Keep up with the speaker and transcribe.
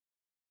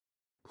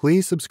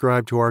Please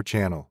subscribe to our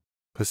channel,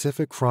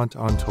 Pacific Front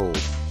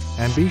Untold,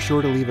 and be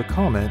sure to leave a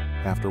comment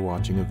after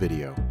watching a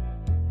video.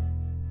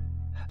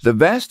 The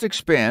vast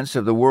expanse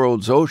of the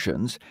world's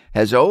oceans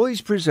has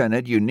always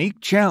presented unique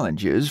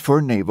challenges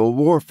for naval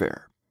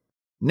warfare.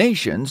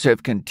 Nations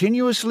have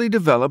continuously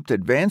developed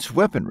advanced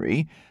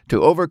weaponry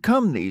to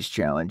overcome these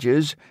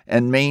challenges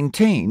and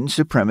maintain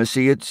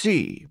supremacy at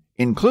sea,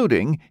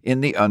 including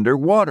in the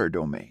underwater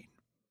domain.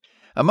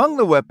 Among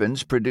the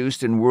weapons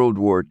produced in World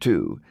War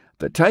II,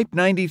 the Type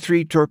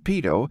 93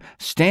 torpedo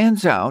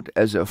stands out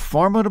as a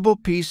formidable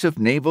piece of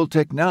naval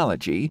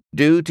technology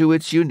due to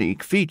its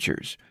unique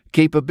features,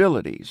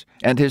 capabilities,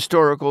 and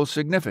historical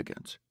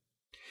significance.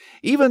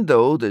 Even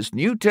though this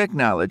new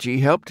technology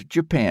helped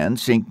Japan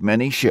sink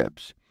many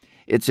ships,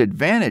 its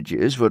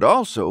advantages would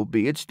also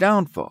be its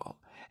downfall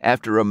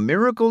after a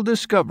miracle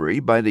discovery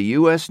by the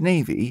U.S.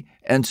 Navy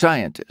and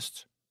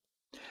scientists.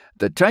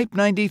 The Type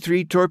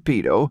 93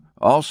 torpedo,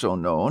 also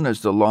known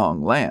as the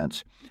Long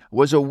Lance,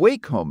 was a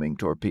wake-homing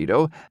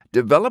torpedo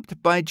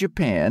developed by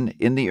Japan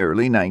in the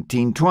early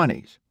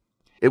 1920s.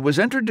 It was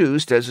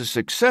introduced as a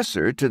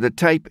successor to the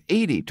Type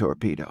 80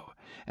 torpedo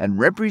and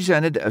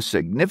represented a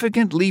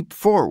significant leap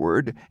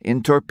forward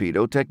in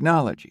torpedo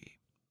technology.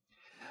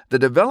 The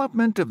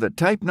development of the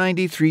Type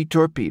 93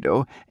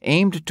 torpedo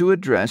aimed to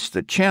address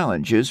the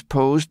challenges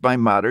posed by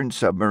modern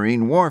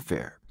submarine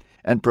warfare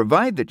and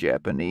provide the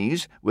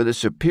Japanese with a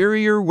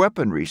superior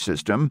weaponry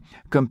system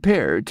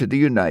compared to the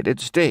United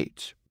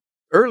States.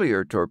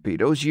 Earlier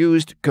torpedoes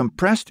used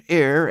compressed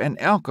air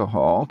and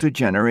alcohol to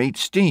generate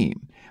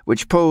steam,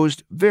 which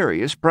posed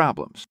various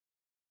problems.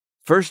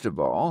 First of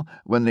all,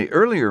 when the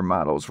earlier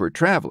models were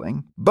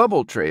traveling,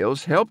 bubble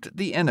trails helped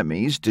the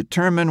enemies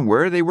determine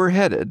where they were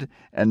headed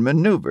and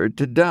maneuvered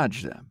to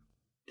dodge them.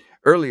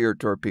 Earlier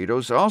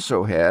torpedoes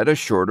also had a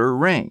shorter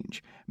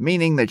range,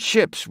 meaning that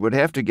ships would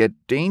have to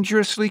get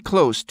dangerously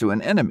close to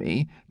an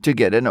enemy to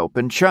get an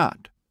open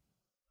shot.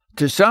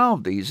 To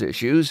solve these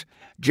issues,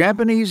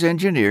 Japanese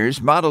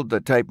engineers modeled the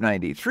Type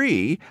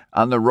 93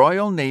 on the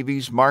Royal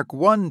Navy's Mark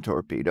I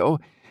torpedo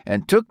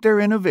and took their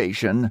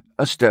innovation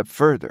a step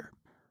further.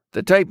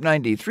 The Type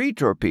 93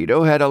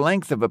 torpedo had a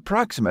length of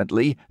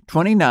approximately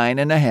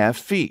 29.5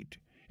 feet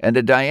and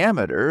a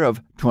diameter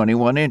of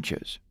 21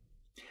 inches.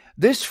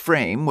 This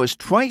frame was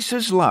twice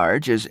as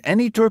large as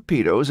any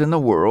torpedoes in the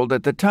world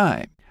at the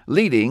time,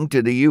 leading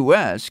to the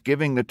U.S.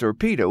 giving the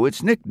torpedo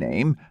its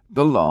nickname,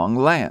 the Long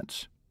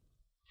Lance.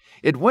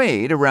 It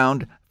weighed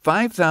around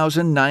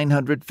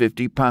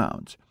 5,950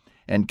 pounds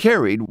and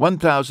carried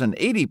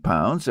 1,080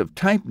 pounds of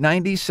Type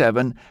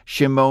 97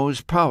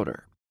 Shimo's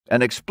powder,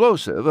 an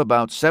explosive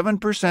about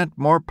 7%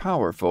 more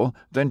powerful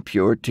than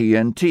pure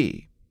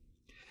TNT.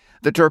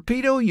 The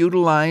torpedo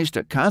utilized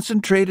a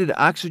concentrated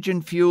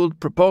oxygen-fueled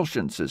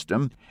propulsion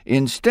system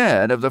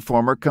instead of the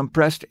former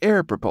compressed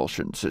air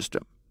propulsion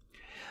system.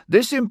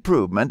 This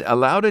improvement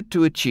allowed it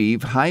to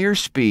achieve higher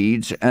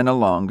speeds and a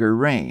longer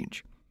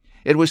range.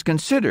 It was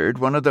considered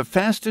one of the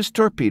fastest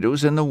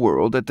torpedoes in the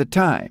world at the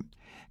time,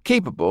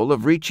 capable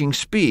of reaching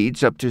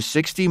speeds up to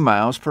 60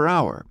 miles per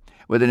hour,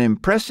 with an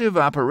impressive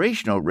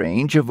operational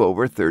range of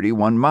over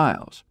 31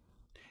 miles.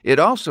 It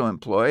also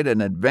employed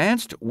an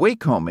advanced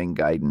wake-homing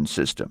guidance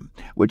system,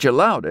 which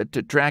allowed it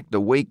to track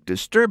the wake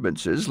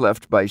disturbances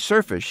left by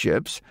surface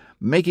ships,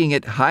 making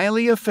it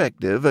highly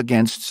effective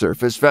against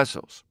surface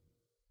vessels.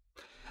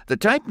 The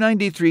Type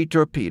 93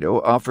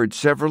 torpedo offered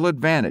several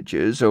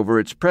advantages over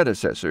its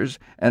predecessors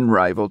and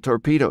rival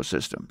torpedo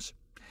systems.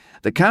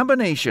 The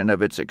combination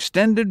of its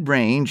extended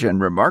range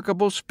and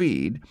remarkable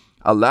speed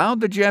allowed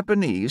the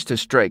Japanese to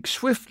strike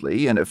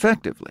swiftly and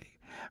effectively,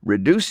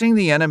 reducing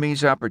the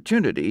enemy's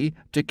opportunity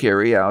to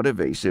carry out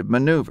evasive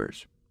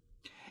maneuvers.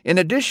 In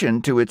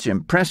addition to its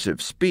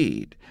impressive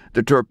speed,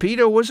 the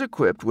torpedo was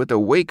equipped with a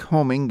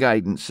wake-homing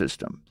guidance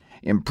system,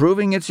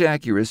 improving its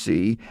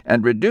accuracy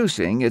and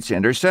reducing its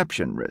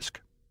interception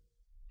risk.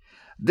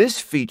 This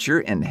feature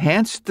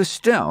enhanced the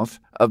stealth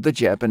of the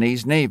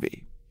Japanese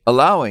Navy,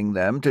 allowing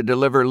them to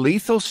deliver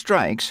lethal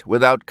strikes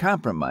without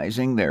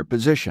compromising their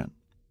position.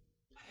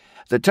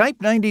 The Type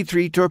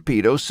 93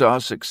 torpedo saw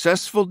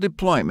successful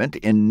deployment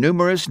in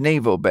numerous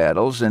naval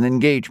battles and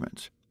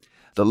engagements.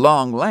 The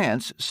Long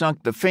Lance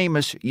sunk the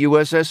famous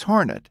USS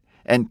Hornet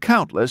and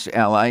countless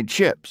Allied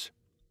ships.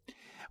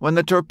 When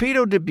the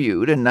torpedo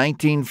debuted in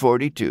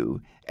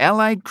 1942,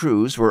 Allied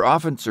crews were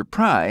often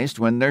surprised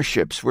when their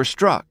ships were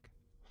struck.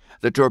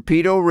 The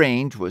torpedo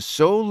range was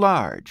so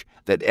large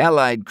that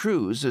Allied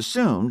crews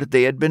assumed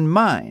they had been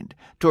mined,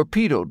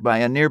 torpedoed by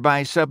a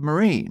nearby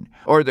submarine,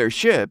 or their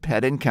ship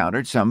had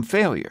encountered some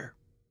failure.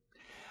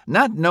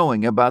 Not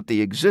knowing about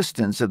the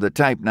existence of the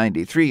Type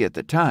 93 at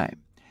the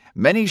time,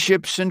 many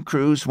ships and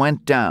crews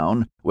went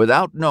down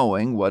without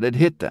knowing what had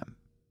hit them.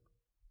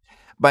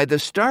 By the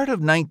start of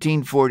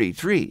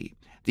 1943,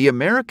 the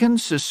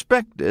Americans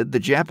suspected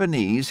the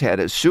Japanese had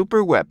a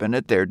superweapon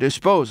at their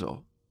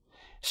disposal.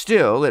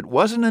 Still, it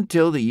wasn't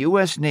until the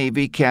U.S.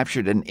 Navy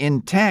captured an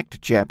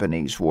intact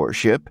Japanese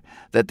warship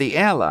that the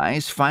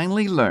Allies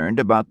finally learned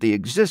about the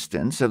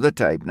existence of the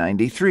Type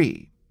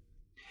 93.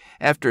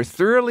 After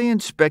thoroughly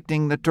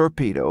inspecting the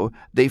torpedo,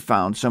 they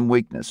found some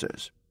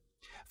weaknesses.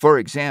 For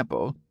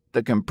example,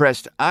 the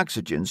compressed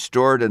oxygen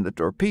stored in the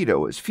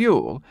torpedo as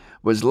fuel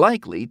was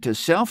likely to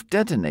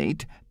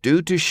self-detonate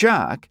due to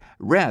shock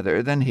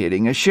rather than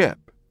hitting a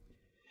ship.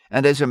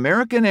 And as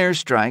American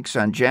airstrikes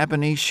on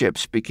Japanese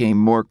ships became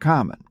more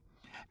common,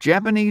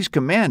 Japanese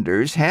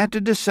commanders had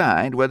to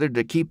decide whether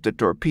to keep the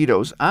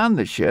torpedoes on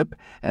the ship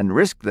and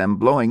risk them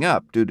blowing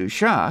up due to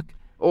shock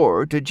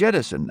or to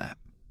jettison them.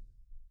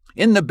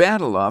 In the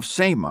battle off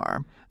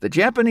Samar, the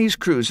Japanese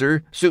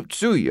cruiser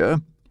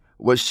Tsutsuya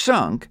was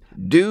sunk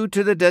due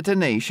to the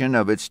detonation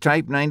of its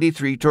Type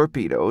 93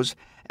 torpedoes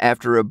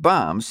after a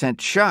bomb sent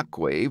shock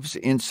waves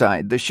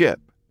inside the ship.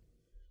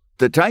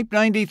 The Type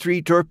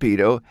 93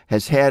 torpedo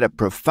has had a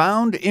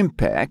profound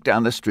impact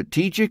on the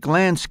strategic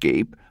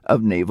landscape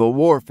of naval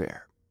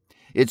warfare.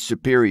 Its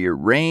superior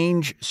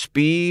range,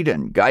 speed,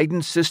 and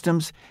guidance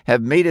systems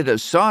have made it a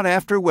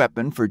sought-after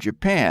weapon for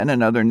Japan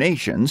and other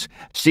nations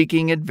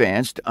seeking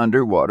advanced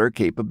underwater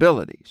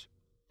capabilities.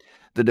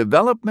 The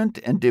development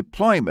and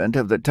deployment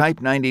of the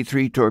Type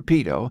 93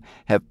 torpedo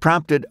have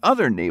prompted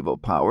other naval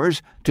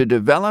powers to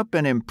develop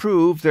and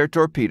improve their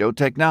torpedo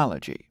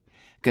technology,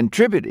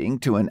 contributing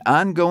to an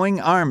ongoing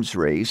arms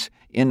race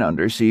in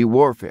undersea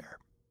warfare.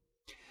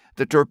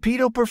 The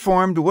torpedo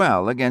performed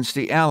well against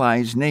the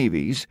Allies'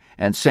 navies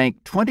and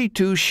sank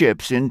 22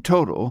 ships in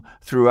total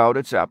throughout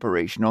its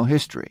operational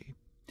history.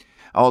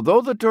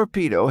 Although the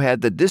torpedo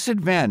had the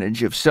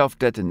disadvantage of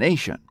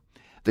self-detonation,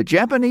 the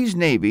Japanese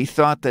Navy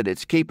thought that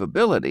its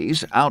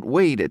capabilities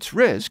outweighed its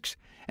risks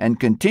and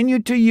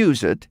continued to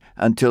use it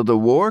until the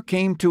war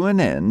came to an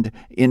end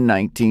in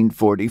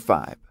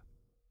 1945.